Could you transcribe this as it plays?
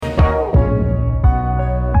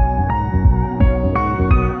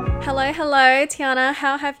Hello, Tiana.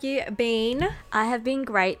 How have you been? I have been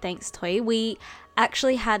great, thanks, Toy. We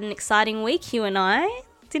actually had an exciting week, you and I,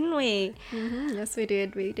 didn't we? Yes, we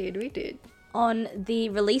did. We did. On the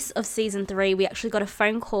release of season 3, we actually got a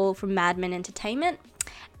phone call from Madman Entertainment,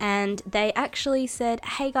 and they actually said,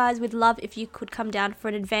 hey guys, we'd love if you could come down for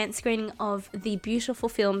an advanced screening of the beautiful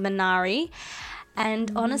film Minari.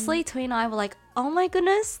 And honestly, Toy and I were like, oh my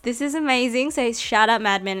goodness, this is amazing. So shout out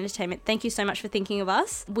Madman Entertainment. Thank you so much for thinking of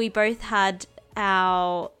us. We both had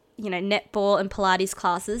our, netball and Pilates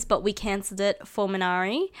classes, but we cancelled it for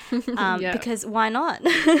Minari because why not?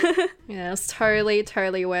 Yeah, it's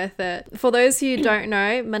totally worth it. For those who don't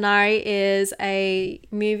know, Minari is a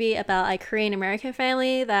movie about a Korean American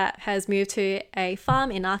family that has moved to a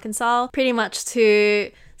farm in Arkansas pretty much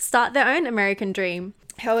to start their own American dream.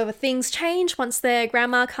 However, things change once their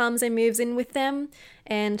grandma comes and moves in with them,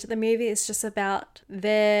 and the movie is just about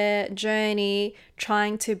their journey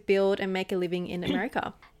trying to build and make a living in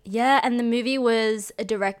America. Yeah, and the movie was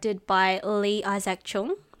directed by Lee Isaac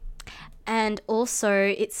Chung, and also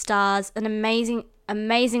it stars an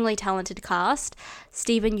amazingly talented cast.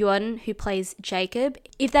 Stephen Yeun, who plays Jacob.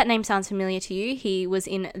 If that name sounds familiar to you, he was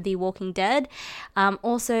in The Walking Dead.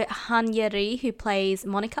 Also Han Ye-ri, who plays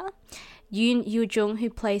Monica. Yoon Yoo-jung, who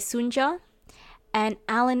plays Sunja, and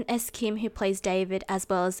Alan S. Kim, who plays David, as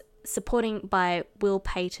well as supporting by Will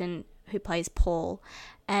Payton, who plays Paul.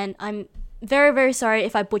 And I'm very, very sorry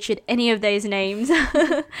if I butchered any of those names.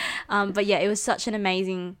 But yeah, it was such an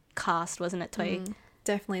amazing cast, wasn't it, Toy?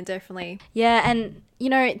 Definitely. Yeah, and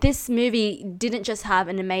this movie didn't just have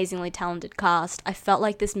an amazingly talented cast. I felt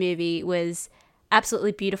like this movie was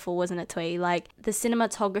absolutely beautiful, wasn't it, Toy? Like, the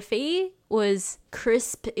cinematography was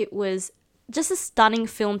crisp. It was just a stunning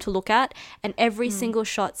film to look at, and every single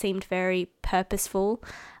shot seemed very purposeful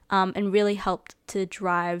and really helped to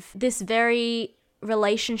drive this very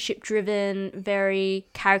relationship-driven, very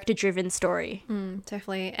character-driven story.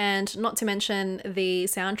 Definitely. And not to mention the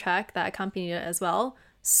soundtrack that accompanied it as well.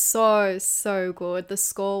 So good. The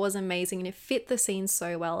score was amazing and it fit the scene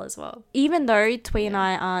so well as well. Even though Twee and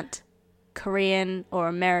I aren't Korean or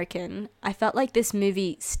American, I felt like this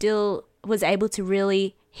movie still was able to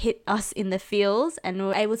really hit us in the feels and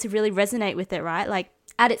were able to really resonate with it, right? Like,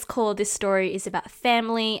 at its core, this story is about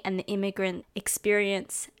family and the immigrant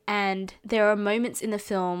experience, and there are moments in the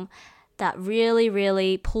film that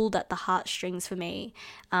really pulled at the heartstrings for me.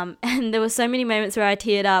 And there were so many moments where I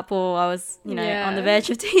teared up or I was, on the verge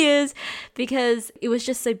of tears because it was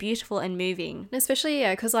just so beautiful and moving. Especially,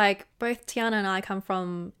 because like both Tiana and I come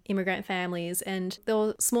from immigrant families, and there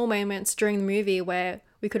were small moments during the movie where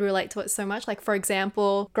we could relate to it so much. Like, for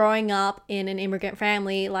example, growing up in an immigrant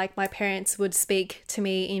family, like my parents would speak to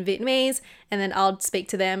me in Vietnamese and then I'd speak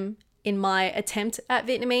to them in my attempt at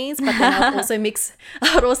Vietnamese, but then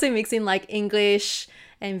I'd also mix in like English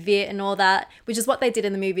and Viet and all that, which is what they did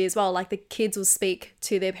in the movie as well. Like, the kids will speak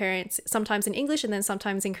to their parents sometimes in English and then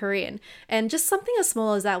sometimes in Korean. And just something as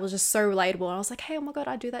small as that was just so relatable. And I was like, hey, oh my God,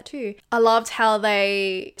 I do that too. I loved how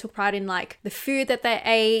they took pride in like the food that they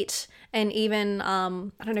ate. And even, I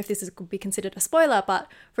don't know if could be considered a spoiler,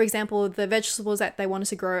 but for example, the vegetables that they wanted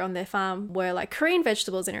to grow on their farm were like Korean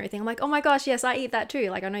vegetables and everything. I'm like, oh my gosh, yes, I eat that too.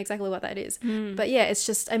 Like, I know exactly what that is. But yeah, it's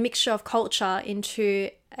just a mixture of culture into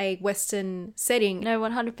a Western setting. No,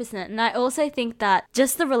 100%. And I also think that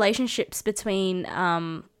just the relationships between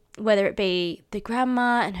whether it be the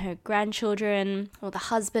grandma and her grandchildren or the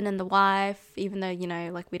husband and the wife, even though,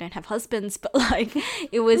 like, we don't have husbands, but like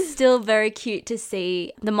it was still very cute to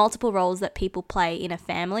see the multiple roles that people play in a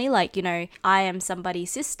family. Like, I am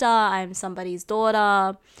somebody's sister, I am somebody's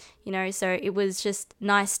daughter, so it was just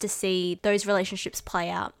nice to see those relationships play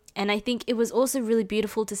out. And I think it was also really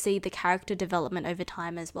beautiful to see the character development over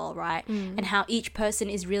time as well, right? And how each person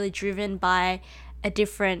is really driven by a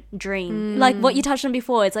different dream. Like what you touched on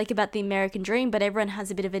before, it's like about the American dream, but everyone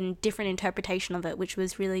has a bit of a different interpretation of it, which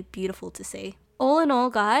was really beautiful to see. All in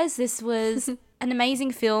all, guys, this was an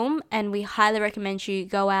amazing film, and we highly recommend you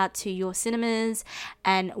go out to your cinemas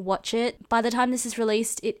and watch it. By the time this is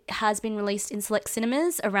released, it has been released in select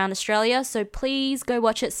cinemas around Australia, so please go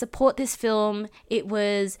watch it, support this film. It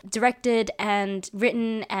was directed and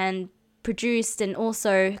written and produced and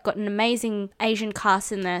also got an amazing Asian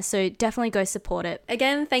cast in there, so definitely go support it.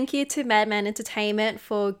 Again, thank you to Madman Entertainment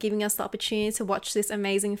for giving us the opportunity to watch this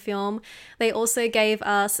amazing film. They also gave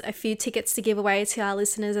us a few tickets to give away to our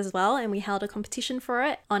listeners as well, and we held a competition for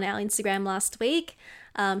it on our Instagram last week.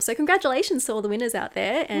 So congratulations to all the winners out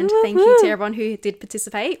there, and thank you to everyone who did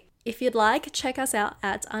participate. If you'd like, check us out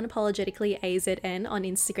at unapologeticallyazn on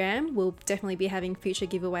Instagram. We'll definitely be having future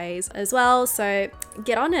giveaways as well, so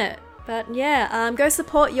get on it. But yeah, go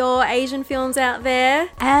support your Asian films out there.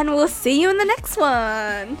 And we'll see you in the next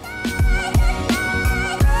one.